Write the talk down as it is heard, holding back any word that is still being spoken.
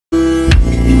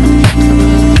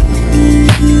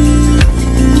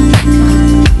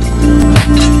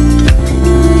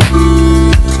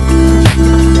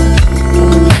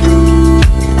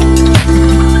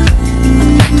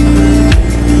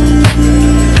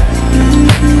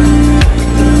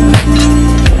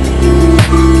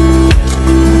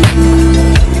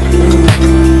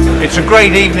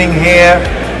great evening here.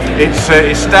 It's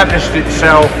established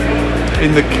itself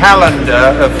in the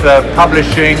calendar of the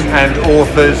publishing and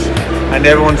authors, and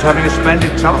everyone's having a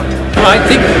splendid time. I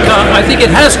think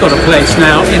it has got a place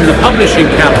now in the publishing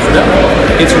calendar.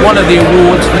 It's one of the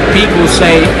awards that people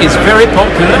say is very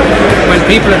popular when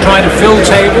people are trying to fill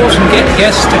tables and get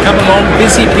guests to come along,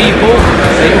 busy people.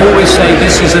 They always say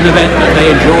this is an event that they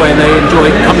enjoy and they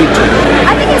enjoy coming to.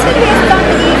 I think it's going to be a fun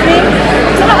evening.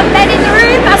 There's a lot of men in the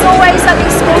room, as always at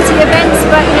these sporty events,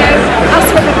 but you know, us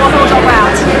women will hold our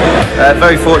ground.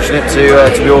 Very fortunate to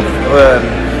be all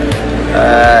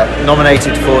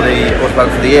nominated for the Author Bug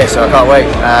for the Year, so I can't wait.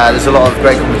 There's a lot of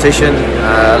great competition,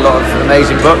 a lot of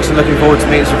amazing books, and looking forward to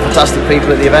meeting some fantastic people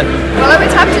at the event. Well, I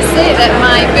would have to say that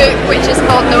my book, which is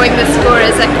called Knowing the Score,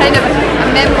 is a kind of a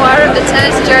memoir of the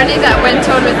tennis journey that went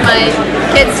on with my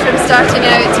kids from starting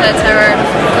out at our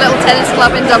little tennis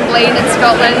club in Dunblane in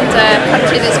Scotland, a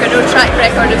country that's got no track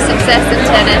record of success in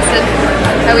tennis, and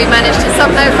how we managed to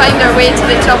somehow find our way to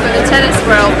the top of the tennis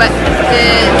world. But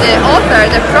the author,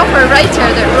 the proper writer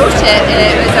that wrote it,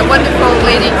 was a wonderful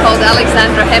lady called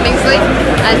Alexandra Hemingsley,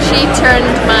 and she turned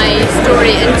my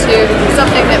story into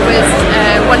something that was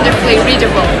wonderfully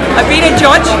readable. I've been a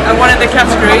judge in one of the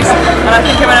categories, and I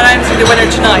think I'm announcing the winner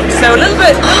tonight. So a little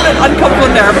bit uncomfortable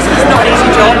and nervous. It's not an easy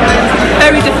job.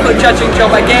 Very difficult judging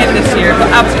job again this year, but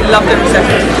absolutely loved every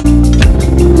second.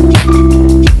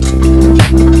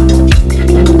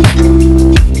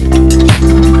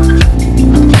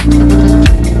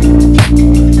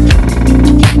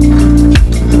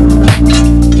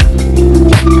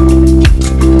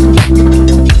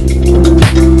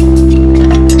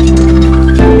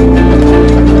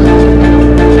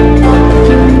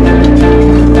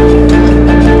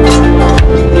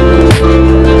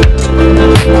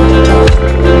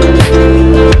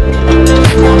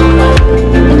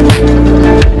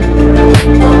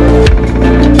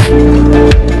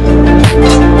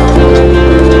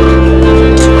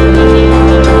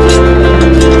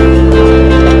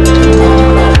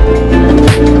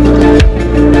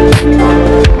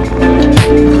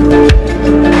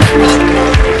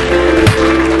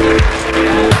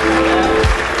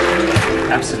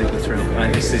 Absolutely thrilled.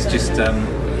 This is just,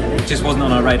 it just wasn't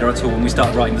on our radar at all when we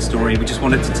started writing the story. We just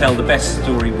wanted to tell the best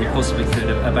story we possibly could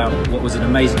about what was an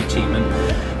amazing achievement.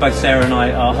 Both Sarah and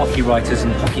I are hockey writers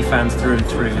and hockey fans through and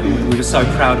through. We were so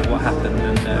proud of what happened,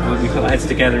 and we put our heads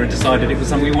together and decided it was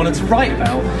something we wanted to write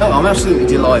about. Oh, I'm absolutely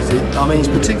delighted. I mean, it's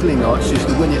particularly nice just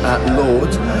to win it at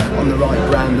Lord's on the right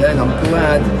ground there, and I'm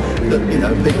glad that, you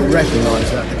know, people recognise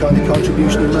that, the kind of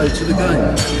contribution he made to the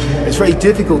game. It's very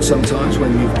difficult sometimes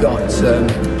when you've got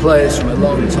players from a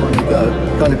long time ago,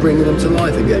 kind of bringing them to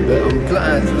life again, but I'm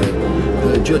glad that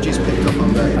the judges picked up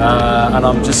on that. And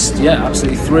I'm just, yeah,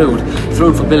 absolutely thrilled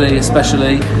for Billy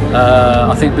especially.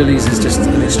 I think Billy's is just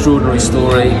an extraordinary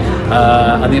story,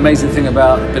 and the amazing thing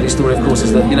about Billy's story, of course,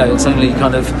 is that, you know, it's only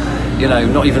kind of, you know,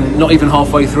 not even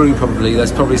halfway through probably.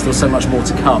 There's probably still so much more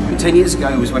to come. 10 years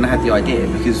ago was when I had the idea,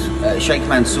 because Sheikh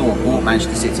Mansour bought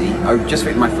Manchester City. I just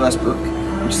written my first book,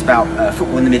 which is about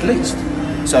football in the Middle East.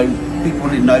 So people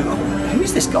wanted to know, who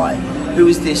is this guy? Who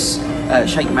is this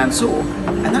Sheikh Mansour?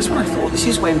 And that's when I thought, this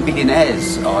is when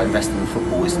billionaires are investing in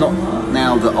football. It's not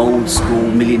now the old school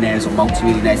millionaires or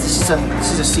multi-millionaires. This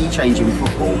is a sea change in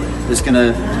football that's going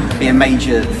to be a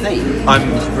major theme.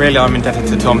 I'm indebted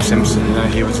to Tom Simpson. You know,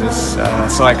 he was this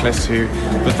cyclist who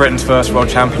was Britain's first world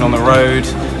champion on the road.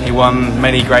 He won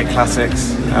many great classics.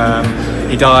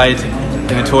 He died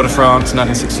in the Tour de France in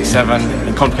 1967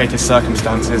 in complicated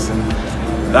circumstances, and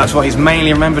that's what he's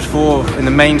mainly remembered for in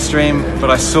the mainstream.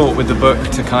 But I sought with the book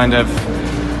to kind of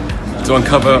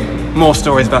uncover more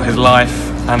stories about his life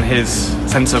and his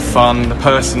sense of fun, the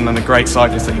person and the great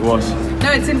cyclist that he was.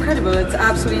 No, it's incredible. It's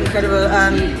absolutely incredible.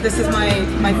 This is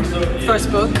my first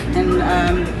book, and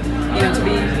you know, to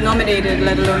be nominated,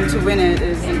 let alone to win it,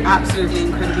 is an absolutely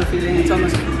incredible feeling. It's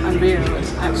almost unreal,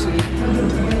 actually.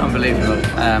 Unbelievable.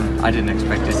 I didn't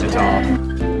expect it at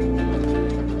all.